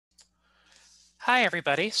Hi,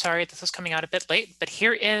 everybody. Sorry this is coming out a bit late, but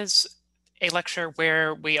here is a lecture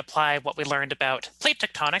where we apply what we learned about plate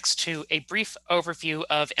tectonics to a brief overview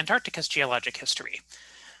of Antarctica's geologic history.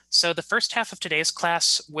 So the first half of today's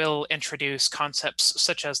class will introduce concepts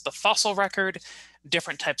such as the fossil record,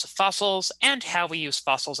 different types of fossils, and how we use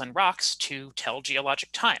fossils and rocks to tell geologic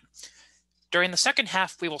time. During the second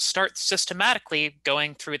half, we will start systematically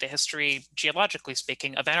going through the history, geologically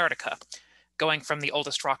speaking, of Antarctica, going from the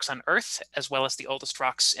oldest rocks on Earth, as well as the oldest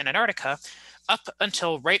rocks in Antarctica, up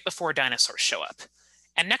until right before dinosaurs show up.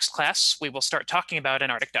 And next class, we will start talking about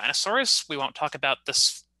Antarctic dinosaurs. We won't talk about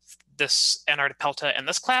this Antarctipelta in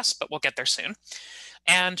this class, but we'll get there soon.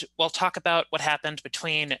 And we'll talk about what happened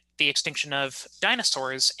between the extinction of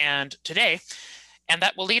dinosaurs and today, and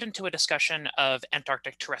that will lead into a discussion of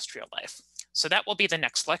Antarctic terrestrial life. So that will be the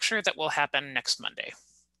next lecture that will happen next Monday.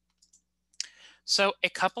 So a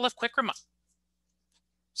couple of quick reminders.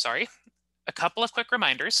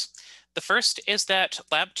 The first is that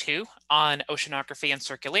Lab 2 on oceanography and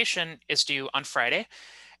circulation is due on Friday.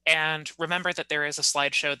 And remember that there is a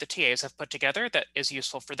slideshow the TAs have put together that is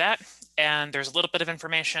useful for that. And there's a little bit of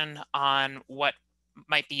information on what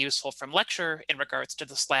might be useful from lecture in regards to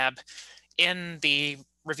this lab in the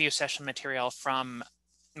review session material from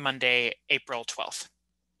Monday, April 12th.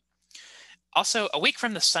 Also, a week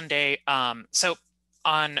from the Sunday, also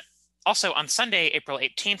on Sunday, April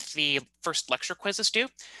 18th, the first lecture quiz is due.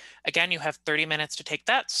 Again, you have 30 minutes to take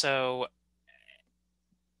that, so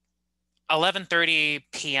 11:30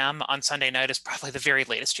 p.m. on Sunday night is probably the very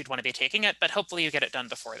latest you'd want to be taking it, but hopefully you get it done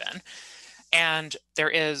before then. And there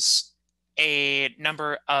is a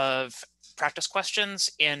number of practice questions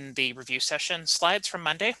in the review session slides from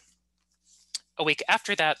Monday. A week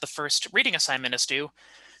after that, the first reading assignment is due,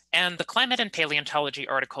 and the climate and paleontology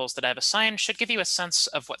articles that I've assigned should give you a sense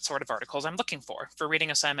of what sort of articles I'm looking for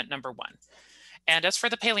reading assignment number 1. And as for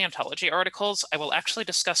the paleontology articles, I will actually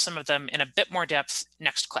discuss some of them in a bit more depth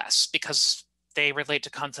next class because they relate to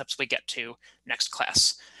concepts we get to next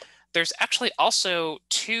class. There's actually also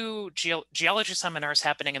 2 geology seminars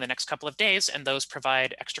happening in the next couple of days, and those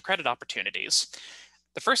provide extra credit opportunities.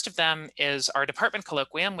 The first of them is our department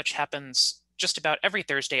colloquium, which happens just about every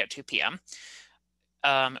Thursday at 2 p.m.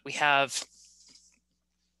 We have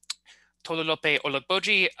Tolulope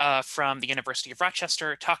Ologboji from the University of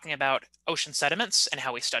Rochester talking about ocean sediments and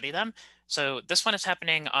how we study them. So this one is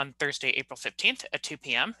happening on Thursday, April 15th at 2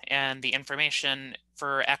 p.m. And the information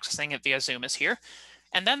for accessing it via Zoom is here.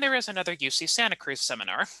 And then there is another UC Santa Cruz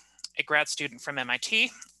seminar. A grad student from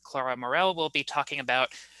MIT, Clara Morel, will be talking about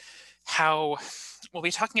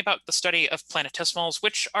the study of planetesimals,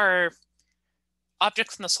 which are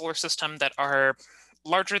objects in the solar system that are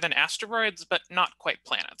larger than asteroids, but not quite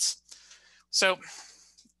planets. So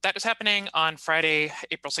that is happening on Friday,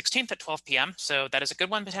 April 16th at 12 p.m. So that is a good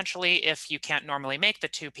one potentially if you can't normally make the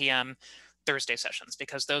 2 p.m. Thursday sessions,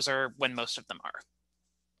 because those are when most of them are.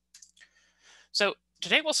 So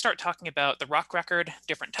today we'll start talking about the rock record,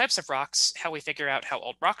 different types of rocks, how we figure out how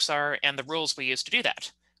old rocks are, and the rules we use to do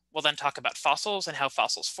that. We'll then talk about fossils and how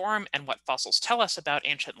fossils form and what fossils tell us about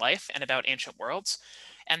ancient life and about ancient worlds.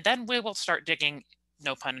 And then we will start digging,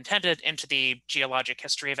 no pun intended, into the geologic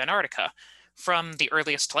history of Antarctica, from the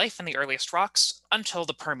earliest life and the earliest rocks until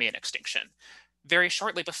the Permian extinction, very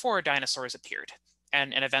shortly before dinosaurs appeared,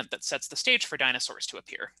 and an event that sets the stage for dinosaurs to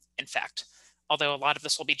appear, in fact. Although a lot of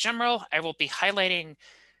this will be general, I will be highlighting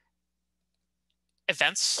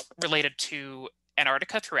events related to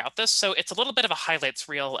Antarctica throughout this, so it's a little bit of a highlights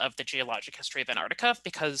reel of the geologic history of Antarctica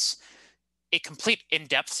because a complete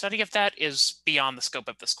in-depth study of that is beyond the scope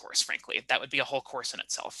of this course, frankly. That would be a whole course in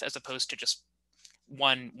itself, as opposed to just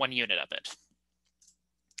one unit of it.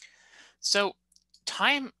 So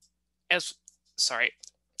time as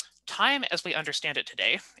we understand it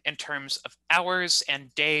today, in terms of hours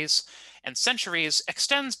and days and centuries,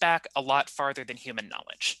 extends back a lot farther than human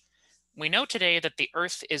knowledge. We know today that the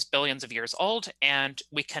Earth is billions of years old, and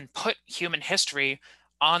we can put human history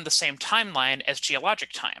on the same timeline as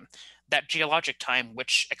geologic time. That geologic time,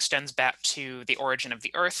 which extends back to the origin of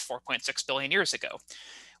the Earth 4.6 billion years ago.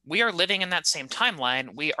 We are living in that same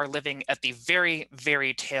timeline. We are living at the very,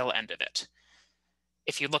 very tail end of it.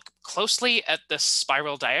 If you look closely at the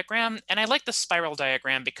spiral diagram, and I like the spiral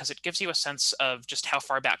diagram because it gives you a sense of just how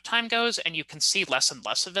far back time goes, and you can see less and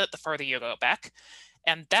less of it the farther you go back.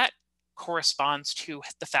 And that corresponds to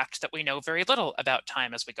the fact that we know very little about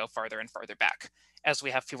time as we go farther and farther back, as we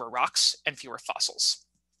have fewer rocks and fewer fossils.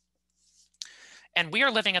 And we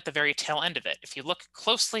are living at the very tail end of it. If you look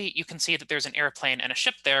closely, you can see that there's an airplane and a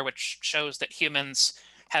ship there, which shows that humans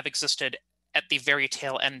have existed at the very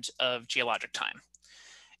tail end of geologic time.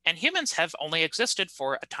 And humans have only existed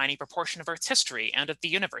for a tiny proportion of Earth's history and of the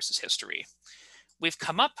universe's history. We've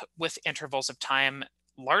come up with intervals of time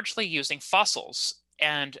largely using fossils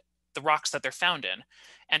and the rocks that they're found in.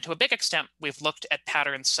 And to a big extent, we've looked at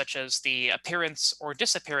patterns such as the appearance or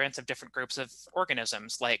disappearance of different groups of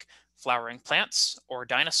organisms like flowering plants or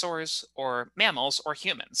dinosaurs or mammals or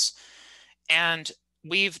humans. And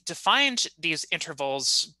we've defined these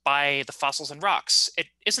intervals by the fossils and rocks. It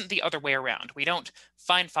isn't the other way around. We don't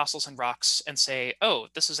find fossils and rocks and say, oh,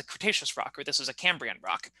 this is a Cretaceous rock or this is a Cambrian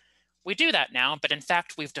rock. We do that now, but in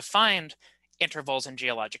fact, we've defined intervals in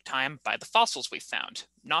geologic time by the fossils we've found,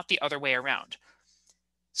 not the other way around.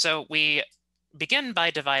 So we begin by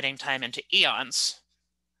dividing time into eons,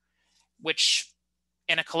 which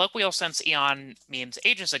in a colloquial sense, eon means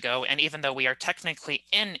ages ago, and even though we are technically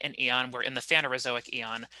in an eon, we're in the Phanerozoic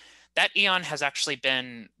eon, that eon has actually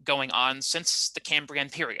been going on since the Cambrian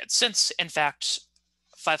period, since, in fact,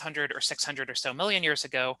 500 or 600 or so million years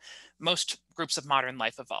ago, most groups of modern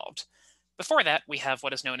life evolved. Before that, we have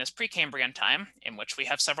what is known as Precambrian time, in which we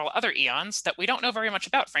have several other eons that we don't know very much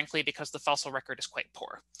about, frankly, because the fossil record is quite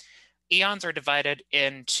poor. Eons are divided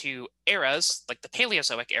into eras, like the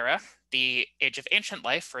Paleozoic era, the Age of Ancient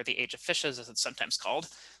Life, or the Age of Fishes as it's sometimes called,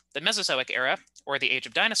 the Mesozoic era, or the Age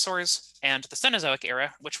of Dinosaurs, and the Cenozoic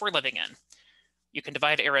era, which we're living in. You can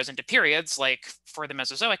divide eras into periods, like for the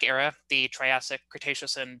Mesozoic era, the Triassic,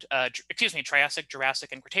 Cretaceous, and Triassic,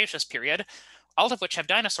 Jurassic, and Cretaceous period, all of which have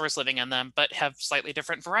dinosaurs living in them, but have slightly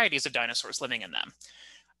different varieties of dinosaurs living in them.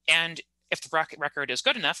 And if the record is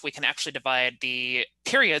good enough, we can actually divide the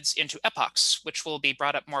periods into epochs, which will be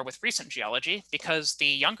brought up more with recent geology, because the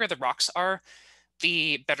younger the rocks are,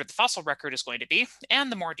 the better the fossil record is going to be, and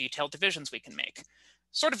the more detailed divisions we can make.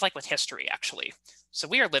 Sort of like with history, actually. So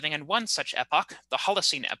we are living in one such epoch, the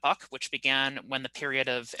Holocene epoch, which began when the period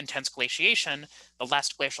of intense glaciation, the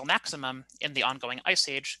last glacial maximum in the ongoing ice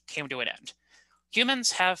age, came to an end.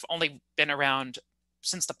 Humans have only been around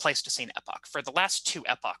since the Pleistocene epoch, for the last two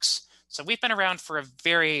epochs. So we've been around for a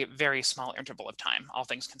very, very small interval of time, all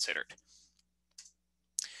things considered.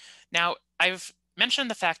 Now, I've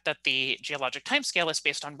mentioned the fact that the geologic timescale is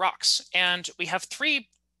based on rocks, and we have three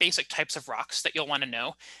basic types of rocks that you'll want to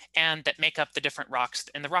know and that make up the different rocks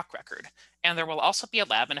in the rock record. And there will also be a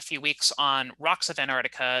lab in a few weeks on rocks of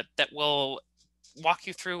Antarctica that will walk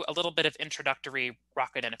you through a little bit of introductory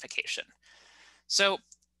rock identification. So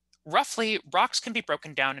roughly, rocks can be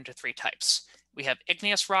broken down into three types. We have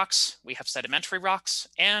igneous rocks, we have sedimentary rocks,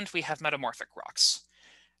 and we have metamorphic rocks.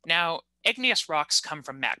 Now, igneous rocks come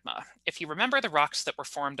from magma. If you remember the rocks that were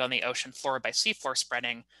formed on the ocean floor by seafloor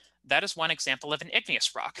spreading, that is one example of an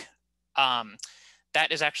igneous rock.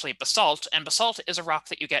 That is actually basalt, and basalt is a rock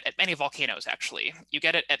that you get at many volcanoes, actually. You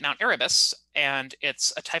get it at Mount Erebus, and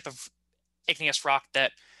it's a type of igneous rock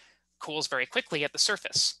that cools very quickly at the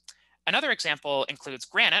surface. Another example includes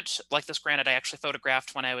granite, like this granite I actually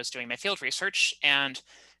photographed when I was doing my field research, and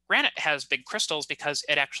granite has big crystals because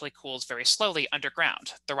it actually cools very slowly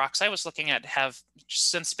underground. The rocks I was looking at have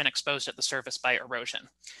since been exposed at the surface by erosion.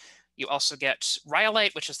 You also get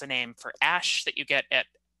rhyolite, which is the name for ash that you get at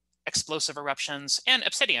explosive eruptions, and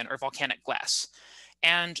obsidian or volcanic glass.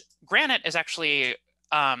 And granite and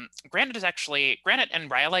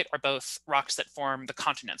rhyolite are both rocks that form the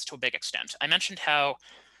continents to a big extent. I mentioned how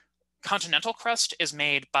continental crust is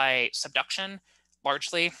made by subduction,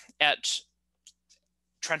 largely at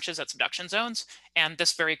trenches at subduction zones, and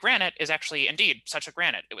this very granite is actually indeed such a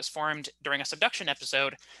granite. It was formed during a subduction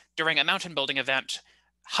episode during a mountain building event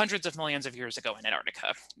hundreds of millions of years ago in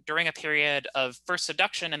Antarctica, during a period of first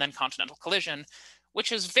subduction and then continental collision,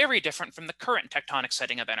 which is very different from the current tectonic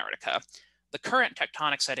setting of Antarctica. The current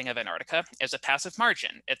tectonic setting of Antarctica is a passive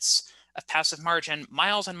margin. It's a passive margin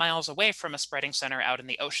miles and miles away from a spreading center out in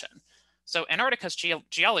the ocean. So Antarctica's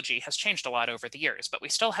geology has changed a lot over the years, but we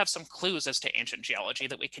still have some clues as to ancient geology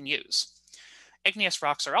that we can use. Igneous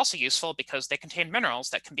rocks are also useful because they contain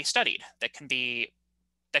minerals that can be studied, that can be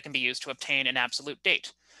used to obtain an absolute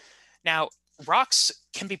date. Now, rocks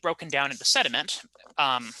can be broken down into sediment,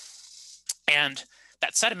 and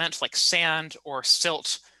that sediment, like sand or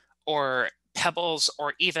silt or pebbles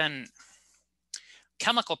or even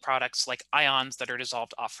chemical products like ions that are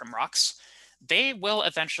dissolved off from rocks, they will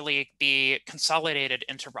eventually be consolidated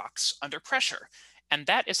into rocks under pressure. And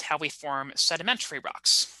that is how we form sedimentary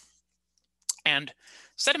rocks. And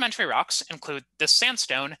sedimentary rocks include this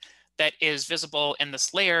sandstone that is visible in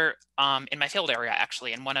this layer in my field area,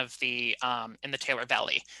 actually, in one of the in the Taylor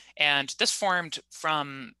Valley. And this formed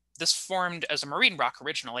as a marine rock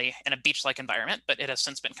originally in a beach-like environment, but it has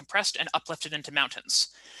since been compressed and uplifted into mountains.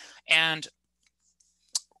 And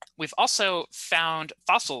We've also found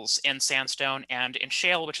fossils in sandstone and in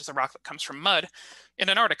shale, which is a rock that comes from mud, in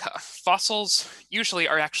Antarctica. Fossils usually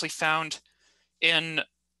are actually found in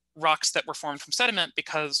rocks that were formed from sediment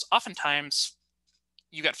because oftentimes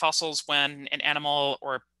you get fossils when an animal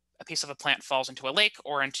or a piece of a plant falls into a lake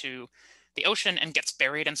or into the ocean and gets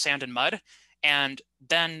buried in sand and mud. And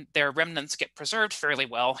then their remnants get preserved fairly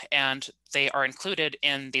well, and they are included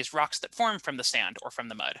in these rocks that form from the sand or from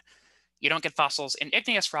the mud. You don't get fossils in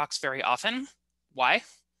igneous rocks very often. Why?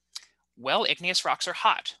 Well, igneous rocks are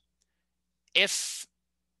hot. If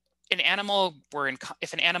an animal or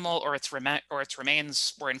its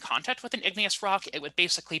remains were in contact with an igneous rock, it would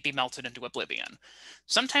basically be melted into oblivion.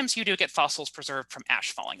 Sometimes you do get fossils preserved from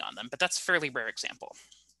ash falling on them, but that's a fairly rare example.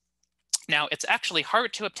 Now, it's actually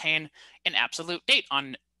hard to obtain an absolute date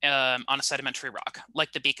on a sedimentary rock,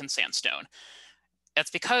 like the Beacon sandstone.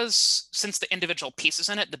 That's because since the individual pieces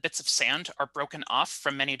in it, the bits of sand, are broken off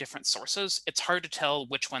from many different sources, it's hard to tell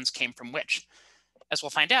which ones came from which. As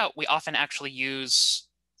we'll find out, we often actually use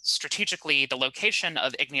strategically the location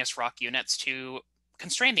of igneous rock units to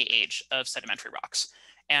constrain the age of sedimentary rocks.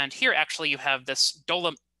 And here actually you have this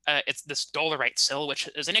it's this dolerite sill, which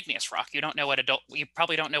is an igneous rock. You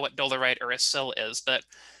probably don't know what dolerite or a sill is, but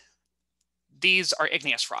these are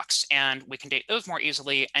igneous rocks, and we can date those more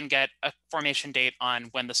easily and get a formation date on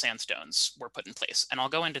when the sandstones were put in place. And I'll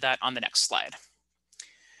go into that on the next slide.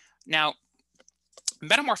 Now,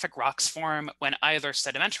 metamorphic rocks form when either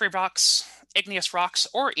sedimentary rocks, igneous rocks,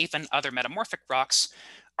 or even other metamorphic rocks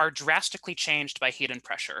are drastically changed by heat and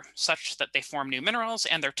pressure, such that they form new minerals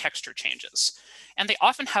and their texture changes. And they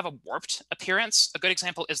often have a warped appearance. A good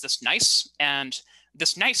example is this gneiss, and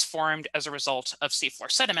this gneiss formed as a result of seafloor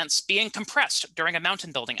sediments being compressed during a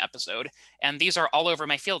mountain building episode, and these are all over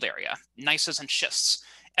my field area, gneisses and schists,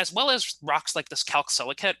 as well as rocks like this calc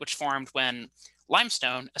silicate, which formed when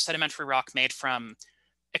limestone, a sedimentary rock made from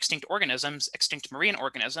extinct marine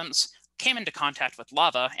organisms, came into contact with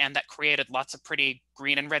lava, and that created lots of pretty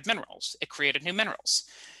green and red minerals. It created new minerals.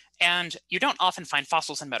 And you don't often find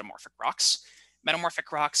fossils in metamorphic rocks.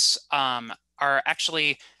 Metamorphic rocks are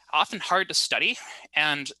actually often hard to study,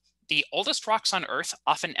 and the oldest rocks on Earth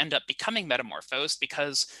often end up becoming metamorphosed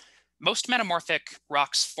because most metamorphic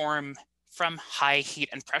rocks form from high heat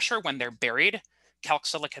and pressure when they're buried.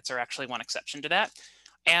 Calc-silicates are actually one exception to that.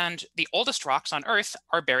 And the oldest rocks on Earth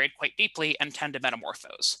are buried quite deeply and tend to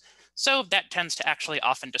metamorphose. So that tends to actually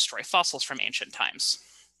often destroy fossils from ancient times,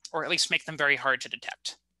 or at least make them very hard to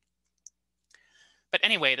detect. But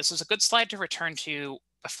anyway, this is a good slide to return to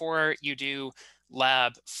before you do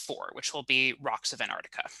Lab 4, which will be rocks of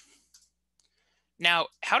Antarctica. Now,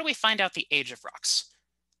 how do we find out the age of rocks?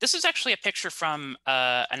 This is actually a picture from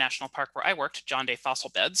a national park where I worked, John Day Fossil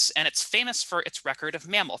Beds, and it's famous for its record of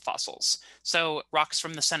mammal fossils, so rocks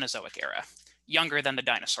from the Cenozoic era, younger than the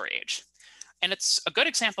dinosaur age. And it's a good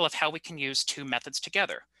example of how we can use two methods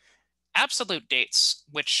together. Absolute dates,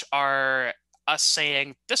 which are us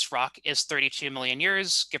saying this rock is 32 million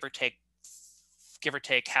years, give or take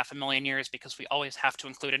 500,000 years, because we always have to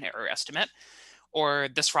include an error estimate, or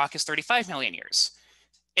this rock is 35 million years.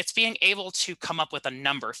 It's being able to come up with a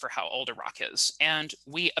number for how old a rock is. And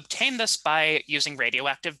we obtain this by using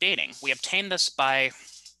radioactive dating. We obtain this by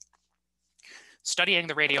studying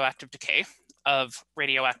the radioactive decay of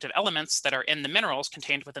radioactive elements that are in the minerals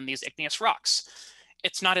contained within these igneous rocks.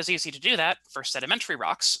 It's not as easy to do that for sedimentary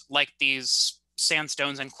rocks, like these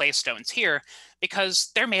sandstones and clay stones here,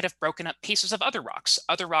 because they're made of broken up pieces of other rocks.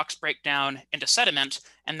 Other rocks break down into sediment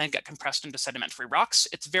and then get compressed into sedimentary rocks.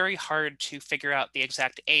 It's very hard to figure out the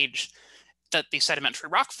exact age that the sedimentary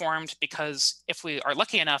rock formed, because if we are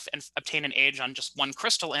lucky enough and obtain an age on just one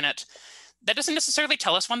crystal in it, that doesn't necessarily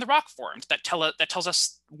tell us when the rock formed. That tells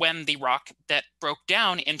us when the rock that broke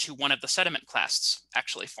down into one of the sediment clasts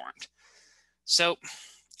actually formed. So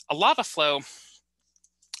a lava flow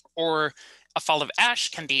or a fall of ash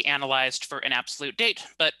can be analyzed for an absolute date,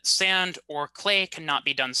 but sand or clay cannot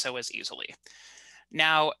be done so as easily.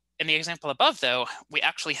 Now, in the example above, though, we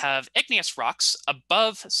actually have igneous rocks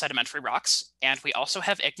above sedimentary rocks, and we also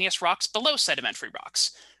have igneous rocks below sedimentary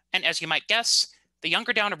rocks. And as you might guess, the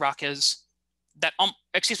younger down a rock is, the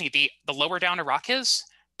lower down a rock is,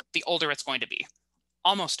 the older it's going to be,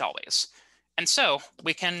 almost always. And so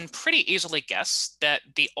we can pretty easily guess that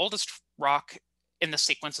the oldest rock in the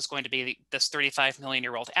sequence is going to be this 35 million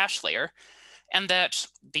year old ash layer, and that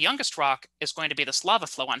the youngest rock is going to be this lava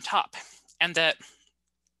flow on top, and that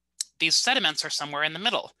these sediments are somewhere in the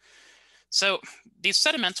middle. So these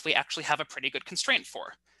sediments we actually have a pretty good constraint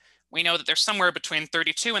for. We know that they're somewhere between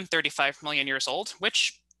 32 and 35 million years old,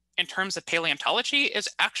 which in terms of paleontology is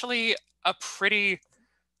actually a pretty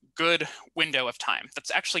good window of time.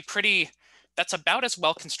 That's actually that's about as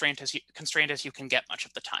well constrained as you can get much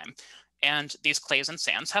of the time. And these clays and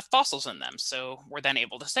sands have fossils in them. So we're then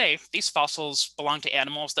able to say these fossils belong to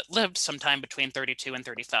animals that lived sometime between 32 and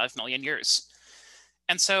 35 million years.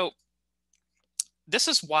 And so this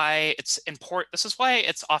is why it's important. This is why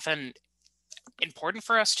it's often important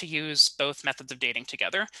for us to use both methods of dating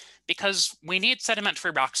together, because we need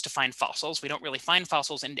sedimentary rocks to find fossils. We don't really find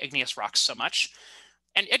fossils in igneous rocks so much.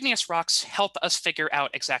 And igneous rocks help us figure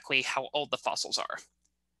out exactly how old the fossils are.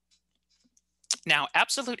 Now,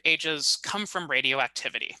 absolute ages come from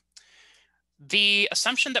radioactivity. The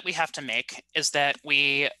assumption that we have to make is that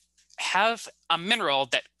we have a mineral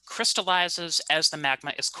that crystallizes as the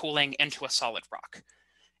magma is cooling into a solid rock,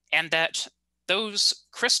 and that those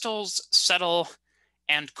crystals settle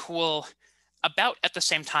and cool about at the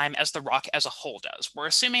same time as the rock as a whole does. We're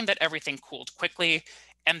assuming that everything cooled quickly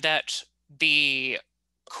and that the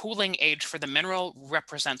cooling age for the mineral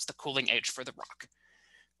represents the cooling age for the rock.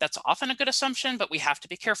 That's often a good assumption, but we have to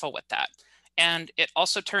be careful with that. And it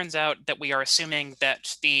also turns out that we are assuming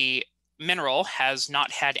that the mineral has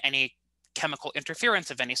not had any chemical interference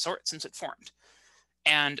of any sort since it formed.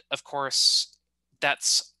 And of course,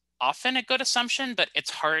 that's often a good assumption, but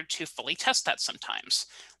it's hard to fully test that sometimes.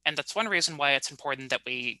 And that's one reason why it's important that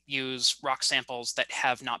we use rock samples that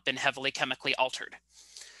have not been heavily chemically altered.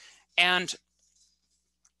 And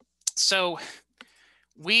so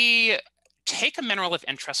we take a mineral of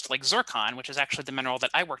interest like zircon, which is actually the mineral that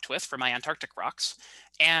I worked with for my Antarctic rocks,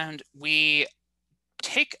 and we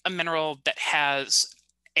take a mineral that has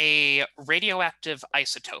a radioactive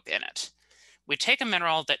isotope in it. We take a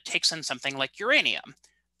mineral that takes in something like uranium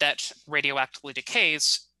that radioactively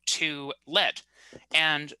decays to lead.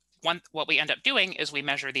 And what we end up doing is we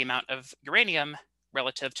measure the amount of uranium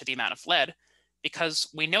relative to the amount of lead, because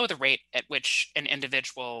we know the rate at which an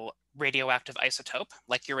individual radioactive isotope,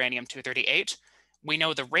 like uranium-238, we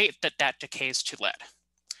know the rate that that decays to lead.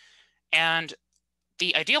 And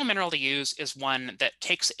the ideal mineral to use is one that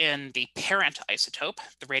takes in the parent isotope,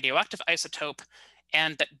 the radioactive isotope,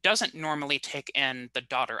 and that doesn't normally take in the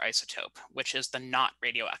daughter isotope, which is the not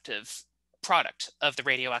radioactive product of the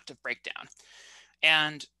radioactive breakdown.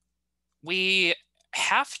 And we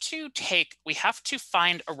have to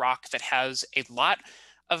find a rock that has a lot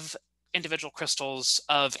of individual crystals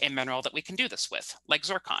of a mineral that we can do this with, like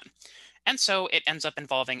zircon. And so it ends up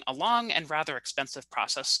involving a long and rather expensive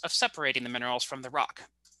process of separating the minerals from the rock.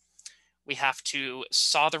 We have to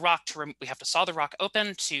saw the rock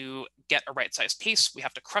open to get a right-sized piece. We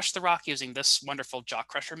have to crush the rock using this wonderful jaw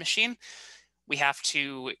crusher machine. We have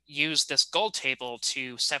to use this gold table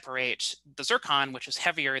to separate the zircon, which is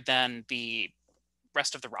heavier than the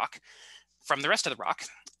rest of the rock, from the rest of the rock.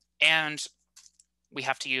 And we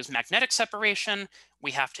have to use magnetic separation.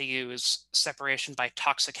 We have to use separation by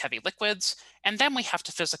toxic heavy liquids. And then we have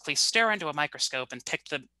to physically stare into a microscope and pick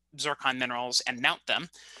the zircon minerals and mount them,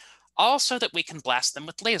 all so that we can blast them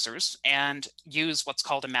with lasers and use what's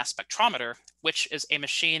called a mass spectrometer, which is a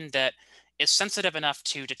machine that is sensitive enough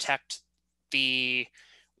to detect the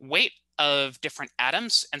weight of different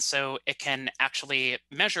atoms. And so it can actually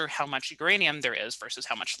measure how much uranium there is versus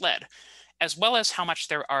how much lead, as well as how much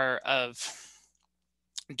there are of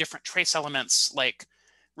different trace elements like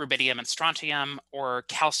rubidium and strontium or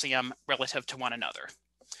calcium relative to one another.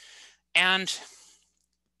 And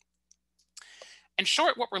in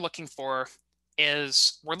short, what we're looking for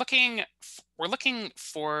is we're looking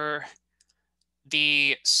for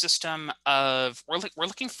the system of we're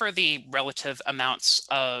looking for the relative amounts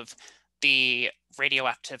of the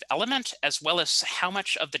radioactive element, as well as how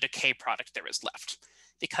much of the decay product there is left.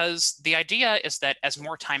 Because the idea is that as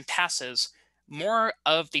more time passes, more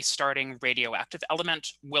of the starting radioactive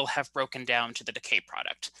element will have broken down to the decay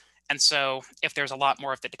product. And so if there's a lot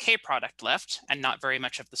more of the decay product left and not very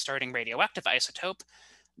much of the starting radioactive isotope,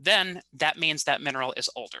 then that means that mineral is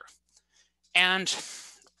older. And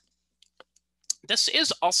this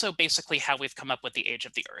is also basically how we've come up with the age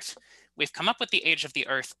of the Earth. We've come up with the age of the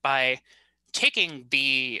Earth by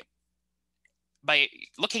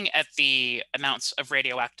looking at the amounts of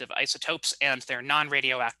radioactive isotopes and their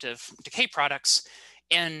non-radioactive decay products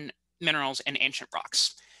in minerals in ancient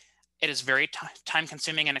rocks. It is very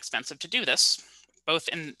time-consuming and expensive to do this, both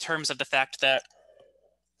in terms of the fact that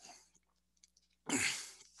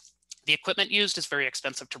the equipment used is very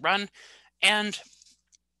expensive to run, and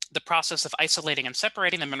the process of isolating and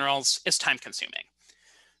separating the minerals is time-consuming.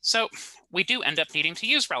 So we do end up needing to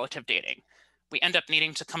use relative dating. We end up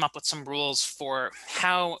needing to come up with some rules for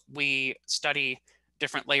how we study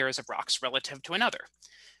different layers of rocks relative to another.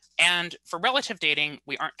 And for relative dating,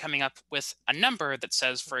 we aren't coming up with a number that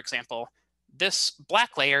says, for example, this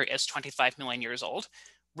black layer is 25 million years old.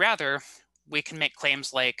 Rather, we can make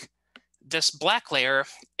claims like this black layer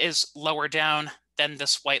is lower down than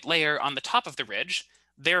this white layer on the top of the ridge.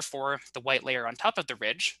 Therefore, the white layer on top of the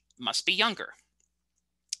ridge must be younger.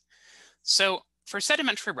 So for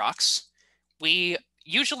sedimentary rocks, we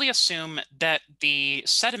usually assume that the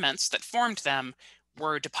sediments that formed them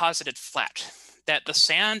were deposited flat, that the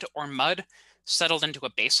sand or mud settled into a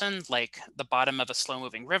basin like the bottom of a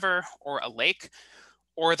slow-moving river or a lake,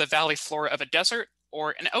 or the valley floor of a desert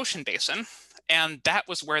or an ocean basin, and that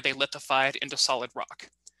was where they lithified into solid rock.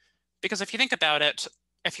 Because if you think about it,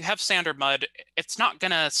 if you have sand or mud, it's not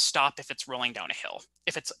going to stop if it's rolling down a hill.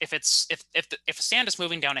 If sand is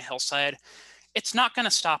moving down a hillside, it's not going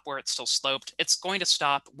to stop where it's still sloped. It's going to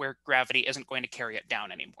stop where gravity isn't going to carry it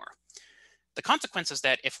down anymore. The consequence is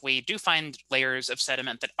that if we do find layers of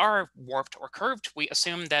sediment that are warped or curved, we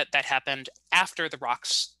assume that that happened after the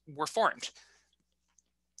rocks were formed.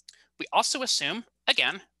 We also assume,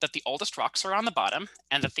 again, that the oldest rocks are on the bottom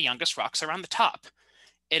and that the youngest rocks are on the top.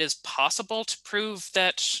 It is possible to prove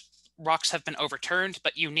that rocks have been overturned,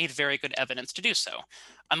 but you need very good evidence to do so.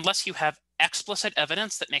 Unless you have explicit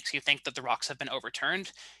evidence that makes you think that the rocks have been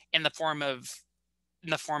overturned in the form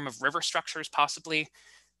of river structures, possibly,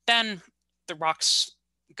 then the rocks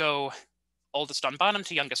go oldest on bottom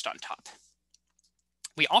to youngest on top.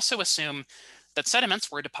 We also assume that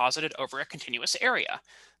sediments were deposited over a continuous area,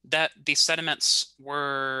 that the sediments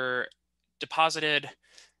were deposited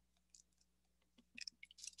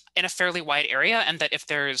in a fairly wide area, and that if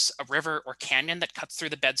there's a river or canyon that cuts through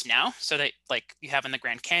the beds now, so that like you have in the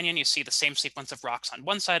Grand Canyon, you see the same sequence of rocks on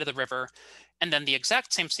one side of the river, and then the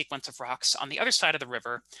exact same sequence of rocks on the other side of the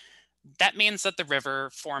river, that means that the river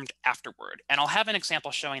formed afterward. And I'll have an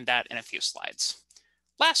example showing that in a few slides.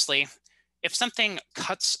 Lastly, if something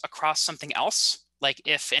cuts across something else, like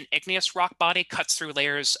if an igneous rock body cuts through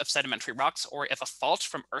layers of sedimentary rocks, or if a fault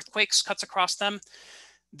from earthquakes cuts across them,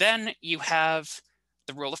 then you have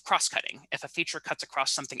the rule of cross-cutting. If a feature cuts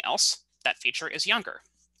across something else, that feature is younger.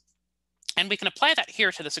 And we can apply that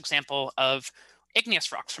here to this example of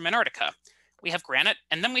igneous rocks from Antarctica. We have granite,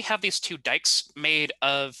 and then we have these two dikes made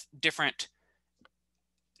of different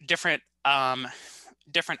other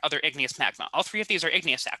igneous magma. All three of these are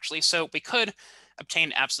igneous, actually, so we could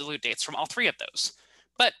obtain absolute dates from all three of those.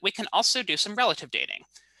 But we can also do some relative dating.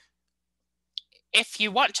 If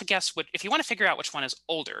you want to figure out which one is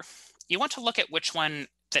older, you want to look at which one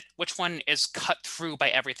is cut through by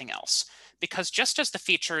everything else. Because just as the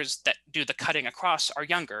features that do the cutting across are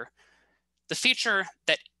younger, the feature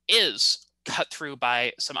that is cut through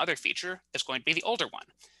by some other feature is going to be the older one.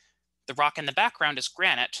 The rock in the background is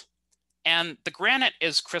granite, and the granite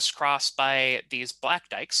is crisscrossed by these black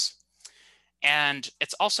dikes, and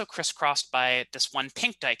it's also crisscrossed by this one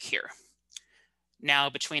pink dike here. Now,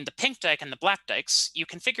 between the pink dike and the black dikes, you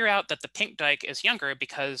can figure out that the pink dike is younger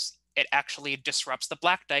because it actually disrupts the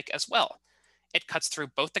black dike as well. It cuts through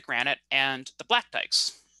both the granite and the black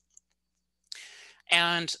dikes.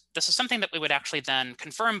 And this is something that we would actually then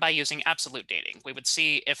confirm by using absolute dating. We would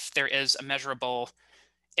see if there is a measurable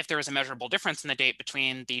difference in the date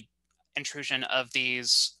between the intrusion of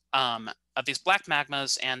these black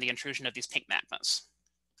magmas and the intrusion of these pink magmas.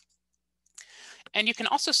 And you can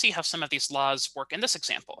also see how some of these laws work in this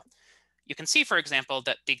example. You can see, for example,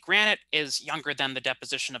 that the granite is younger than the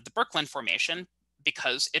deposition of the Birkeland Formation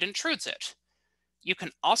because it intrudes it. You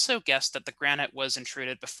can also guess that the granite was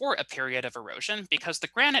intruded before a period of erosion because the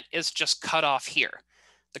granite is just cut off here.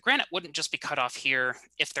 The granite wouldn't just be cut off here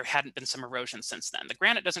if there hadn't been some erosion since then. The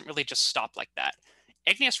granite doesn't really just stop like that.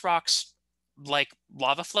 Igneous rocks, like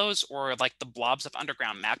lava flows or like the blobs of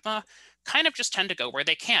underground magma, kind of just tend to go where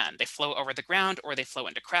they can. They flow over the ground or they flow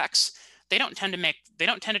into cracks. They don't tend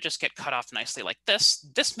to just get cut off nicely like this.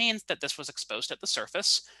 This means that this was exposed at the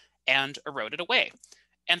surface and eroded away,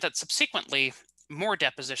 and that subsequently more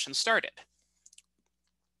deposition started.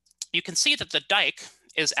 You can see that the dike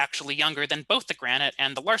is actually younger than both the granite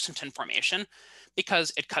and the Larsenton Formation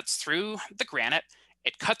because it cuts through the granite,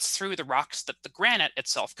 it cuts through the rocks that the granite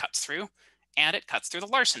itself cuts through, and it cuts through the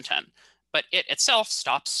Larsenton. But it itself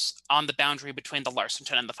stops on the boundary between the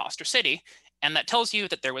Larsenton and the Foster City, and that tells you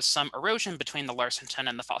that there was some erosion between the Larsenton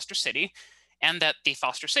and the Foster City, and that the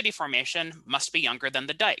Foster City Formation must be younger than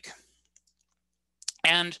the dike.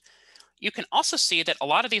 And you can also see that a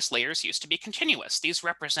lot of these layers used to be continuous. These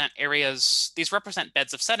represent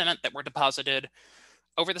beds of sediment that were deposited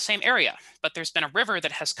over the same area, but there's been a river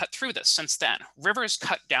that has cut through this since then. Rivers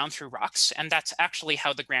cut down through rocks, and that's actually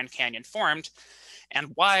how the Grand Canyon formed,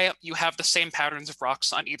 and why you have the same patterns of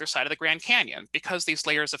rocks on either side of the Grand Canyon, because these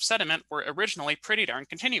layers of sediment were originally pretty darn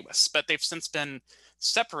continuous, but they've since been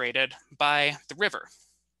separated by the river.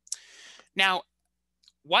 Now,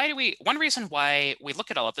 one reason why we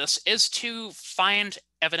look at all of this is to find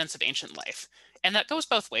evidence of ancient life. And that goes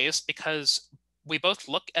both ways, because we both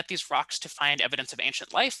look at these rocks to find evidence of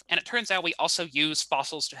ancient life, and it turns out we also use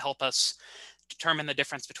fossils to help us determine the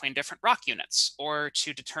difference between different rock units, or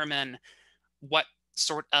to determine what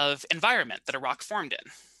sort of environment that a rock formed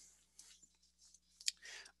in.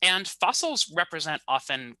 And fossils represent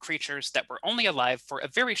often creatures that were only alive for a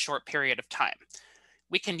very short period of time.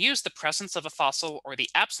 We can use the presence of a fossil or the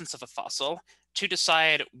absence of a fossil to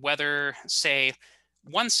decide whether, say,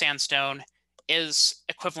 one sandstone is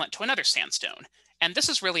equivalent to another sandstone. And this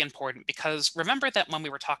is really important because remember that when we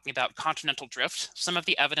were talking about continental drift, some of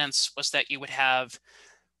the evidence was that you would have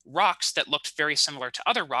rocks that looked very similar to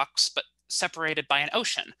other rocks, but separated by an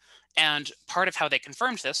ocean. And part of how they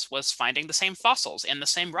confirmed this was finding the same fossils in the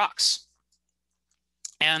same rocks.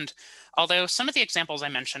 And although some of the examples I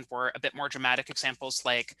mentioned were a bit more dramatic examples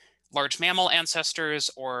like large mammal ancestors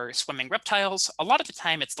or swimming reptiles, a lot of the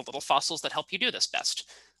time it's the little fossils that help you do this best.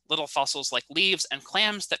 Little fossils like leaves and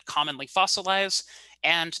clams that commonly fossilize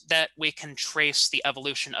and that we can trace the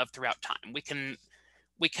evolution of throughout time. We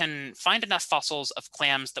can find enough fossils of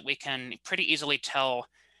clams that we can pretty easily tell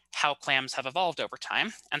how clams have evolved over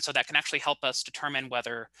time. And so that can actually help us determine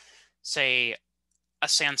whether, say, a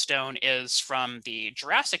sandstone is from the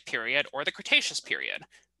Jurassic period or the Cretaceous period,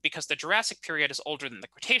 because the Jurassic period is older than the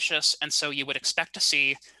Cretaceous, and so you would expect to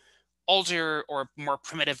see older or more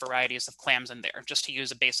primitive varieties of clams in there, just to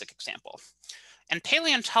use a basic example. And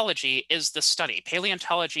paleontology is the study.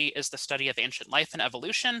 Paleontology is the study of ancient life and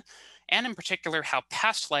evolution, and in particular, how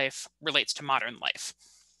past life relates to modern life.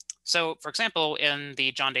 So, for example, in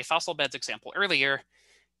the John Day fossil beds example earlier,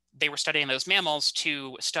 they were studying those mammals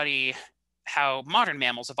to study how modern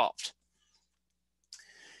mammals evolved.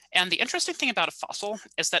 And the interesting thing about a fossil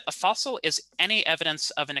is that a fossil is any evidence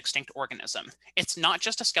of an extinct organism. It's not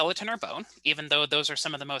just a skeleton or bone, even though those are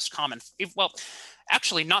some of the most common, well,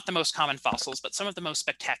 actually not the most common fossils, but some of the most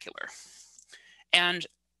spectacular. And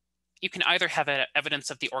you can either have evidence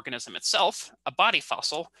of the organism itself, a body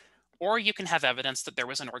fossil, or you can have evidence that there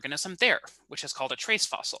was an organism there, which is called a trace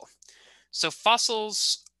fossil. So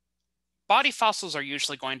body fossils are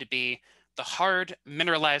usually going to be the hard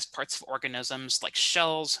mineralized parts of organisms like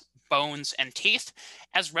shells, bones, and teeth,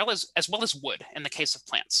 as well as wood in the case of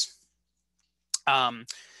plants.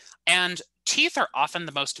 And teeth are often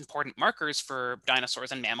the most important markers for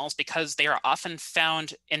dinosaurs and mammals because they are often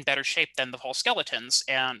found in better shape than the whole skeletons,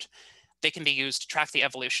 and they can be used to track the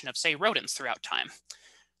evolution of, say, rodents throughout time.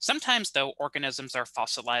 Sometimes, though, organisms are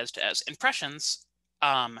fossilized as impressions,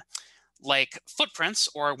 like footprints,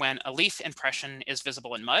 or when a leaf impression is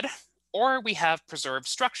visible in mud, or we have preserved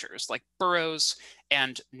structures like burrows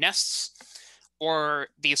and nests, or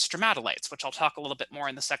these stromatolites, which I'll talk a little bit more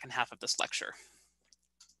in the second half of this lecture.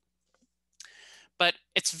 But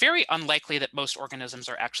it's very unlikely that most organisms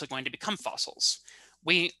are actually going to become fossils.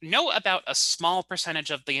 We know about a small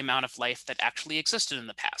percentage of the amount of life that actually existed in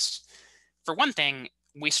the past. For one thing,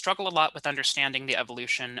 we struggle a lot with understanding the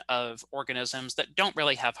evolution of organisms that don't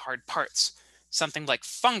really have hard parts. Something like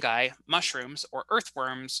fungi, mushrooms, or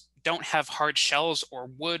earthworms don't have hard shells or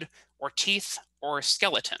wood or teeth or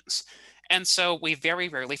skeletons. And so we very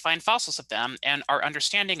rarely find fossils of them, and our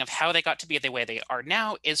understanding of how they got to be the way they are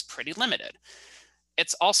now is pretty limited.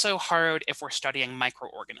 It's also hard if we're studying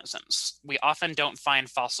microorganisms. We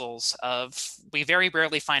very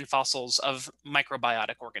rarely find fossils of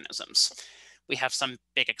microbiotic organisms. We have some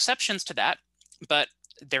big exceptions to that, but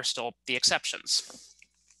they're still the exceptions.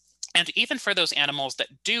 And even for those animals that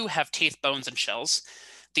do have teeth, bones, and shells,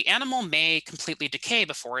 the animal may completely decay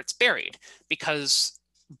before it's buried because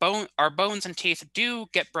our bones and teeth do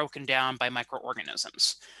get broken down by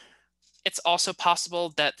microorganisms. It's also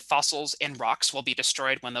possible that fossils in rocks will be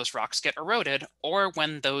destroyed when those rocks get eroded, or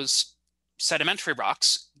when those sedimentary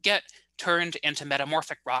rocks get turned into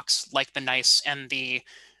metamorphic rocks like the gneiss and the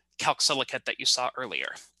calc-silicate that you saw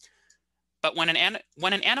earlier. But when an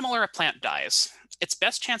animal or a plant dies, its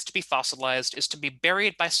best chance to be fossilized is to be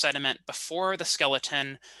buried by sediment before the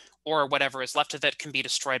skeleton or whatever is left of it can be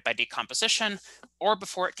destroyed by decomposition, or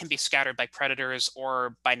before it can be scattered by predators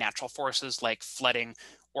or by natural forces like flooding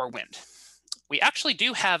or wind. We actually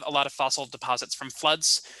do have a lot of fossil deposits from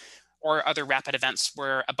floods or other rapid events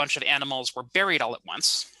where a bunch of animals were buried all at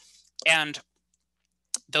once. And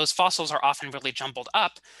those fossils are often really jumbled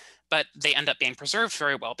up, but they end up being preserved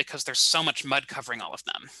very well because there's so much mud covering all of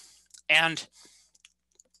them. And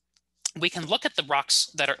we can look at the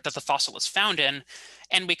rocks that the fossil is found in,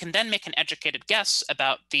 and we can then make an educated guess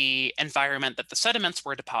about the environment that the sediments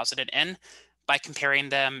were deposited in by comparing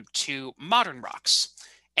them to modern rocks.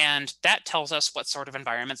 And that tells us what sort of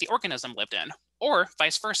environment the organism lived in, or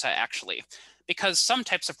vice versa, actually, because some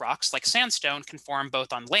types of rocks, like sandstone, can form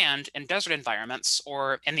both on land in desert environments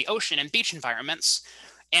or in the ocean in beach environments.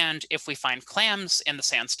 And if we find clams in the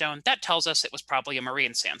sandstone, that tells us it was probably a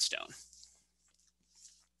marine sandstone.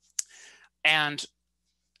 And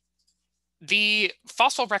the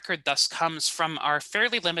fossil record thus comes from our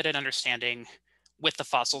fairly limited understanding with the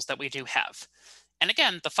fossils that we do have. And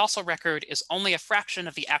again, the fossil record is only a fraction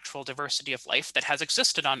of the actual diversity of life that has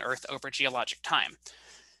existed on Earth over geologic time.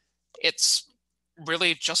 It's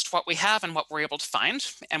really just what we have and what we're able to find,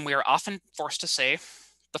 and we are often forced to say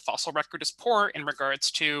the fossil record is poor in regards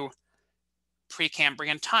to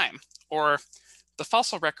Precambrian time, or the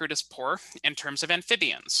fossil record is poor in terms of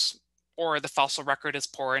amphibians, or the fossil record is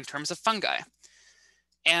poor in terms of fungi.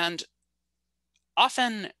 And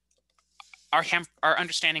often our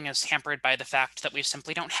understanding is hampered by the fact that we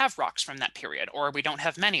simply don't have rocks from that period, or we don't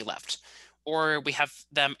have many left, or we have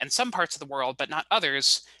them in some parts of the world but not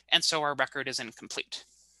others, and so our record is incomplete.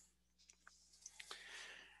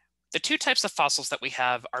 The two types of fossils that we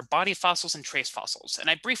have are body fossils and trace fossils, and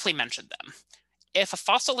I briefly mentioned them. If a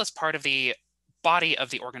fossil is part of the body of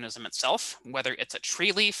the organism itself, whether it's a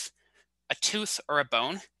tree leaf, a tooth, or a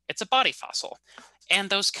bone, it's a body fossil. And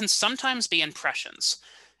those can sometimes be impressions.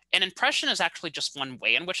 An impression is actually just one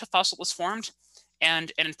way in which a fossil is formed,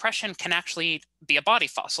 and an impression can actually be a body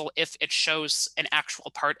fossil if it shows an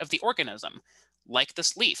actual part of the organism, like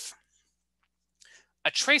this leaf.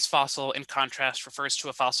 A trace fossil, in contrast, refers to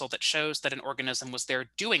a fossil that shows that an organism was there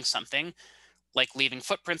doing something, like leaving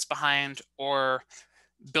footprints behind or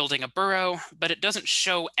building a burrow, but it doesn't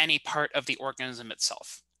show any part of the organism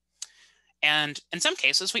itself. And in some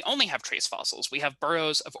cases, we only have trace fossils. We have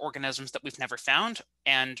burrows of organisms that we've never found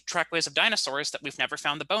and trackways of dinosaurs that we've never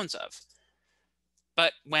found the bones of.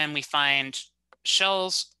 But when we find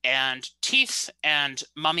shells and teeth and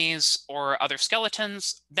mummies or other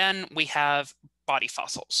skeletons, then we have body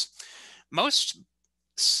fossils.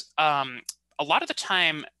 A lot of the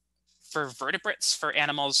time for vertebrates, for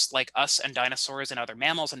animals like us and dinosaurs and other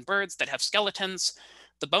mammals and birds that have skeletons,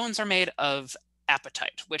 the bones are made of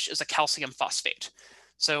apatite, which is a calcium phosphate.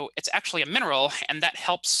 So it's actually a mineral, and that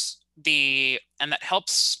helps the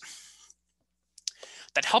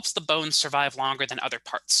bones survive longer than other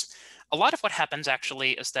parts. A lot of what happens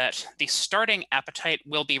actually is that the starting apatite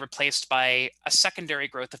will be replaced by a secondary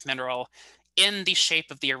growth of mineral in the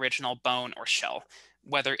shape of the original bone or shell,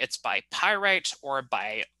 whether it's by pyrite or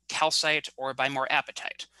by calcite or by more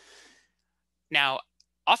apatite. Now,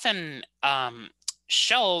 often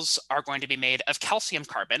shells are going to be made of calcium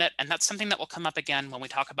carbonate, and that's something that will come up again when we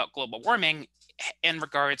talk about global warming in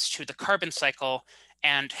regards to the carbon cycle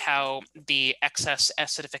and how the excess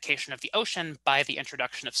acidification of the ocean by the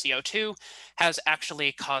introduction of CO2 has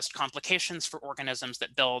actually caused complications for organisms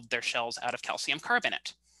that build their shells out of calcium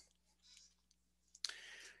carbonate.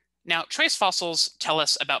 Now, trace fossils tell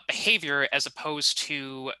us about behavior as opposed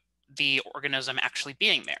to the organism actually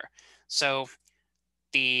being there. So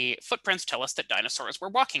the footprints tell us that dinosaurs were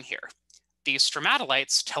walking here. The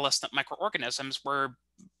stromatolites tell us that microorganisms were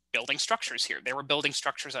building structures here. They were building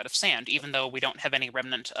structures out of sand, even though we don't have any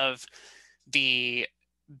remnant of the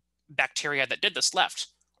bacteria that did this left.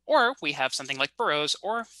 Or we have something like burrows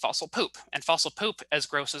or fossil poop. And fossil poop, as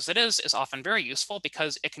gross as it is often very useful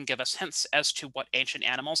because it can give us hints as to what ancient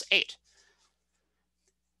animals ate.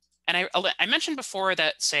 And I mentioned before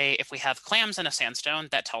that, say, if we have clams in a sandstone,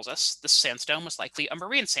 that tells us the sandstone was likely a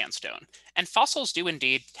marine sandstone. And fossils do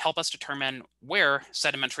indeed help us determine where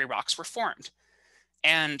sedimentary rocks were formed.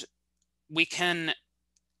 And we can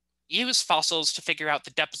use fossils to figure out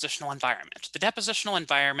the depositional environment. The depositional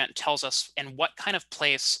environment tells us in what kind of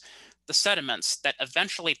place the sediments that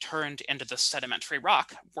eventually turned into the sedimentary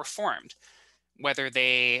rock were formed, whether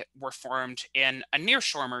they were formed in a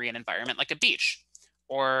nearshore marine environment like a beach,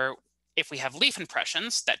 or if we have leaf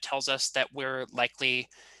impressions, that tells us that we're likely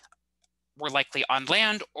on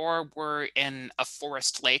land, or we're in a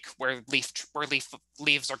forest lake where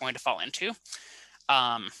leaves are going to fall into.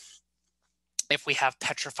 If we have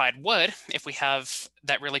petrified wood, if we have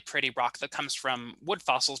that really pretty rock that comes from wood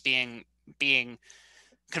fossils being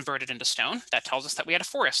converted into stone, that tells us that we had a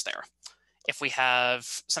forest there. If we have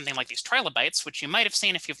something like these trilobites, which you might have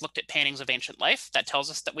seen if you've looked at paintings of ancient life, that tells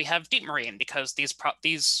us that we have deep marine, because these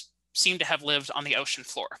seem to have lived on the ocean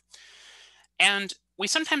floor. And we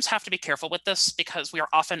sometimes have to be careful with this because we are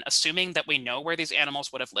often assuming that we know where these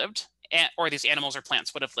animals would have lived, or these animals or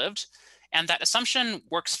plants would have lived. And that assumption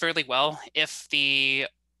works fairly well if the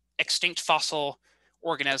extinct fossil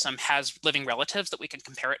organism has living relatives that we can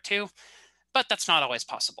compare it to, but that's not always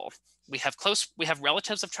possible. We have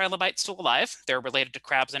relatives of trilobites still alive. They're related to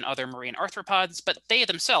crabs and other marine arthropods, but they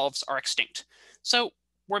themselves are extinct. So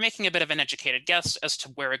we're making a bit of an educated guess as to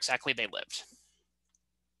where exactly they lived.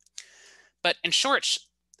 But in short,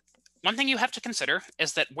 one thing you have to consider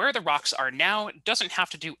is that where the rocks are now doesn't have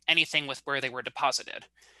to do anything with where they were deposited.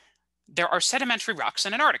 There are sedimentary rocks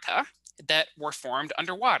in Antarctica that were formed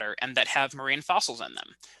underwater and that have marine fossils in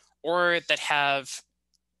them, or that have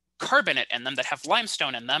carbonate in them, that have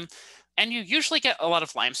limestone in them. And you usually get a lot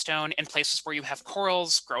of limestone in places where you have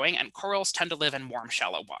corals growing, and corals tend to live in warm,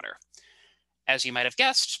 shallow water. As you might have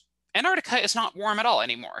guessed, Antarctica is not warm at all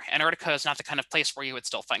anymore. Antarctica is not the kind of place where you would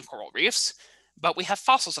still find coral reefs, but we have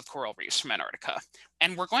fossils of coral reefs from Antarctica.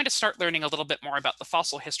 And we're going to start learning a little bit more about the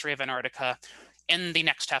fossil history of Antarctica in the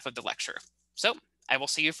next half of the lecture. So I will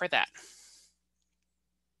see you for that.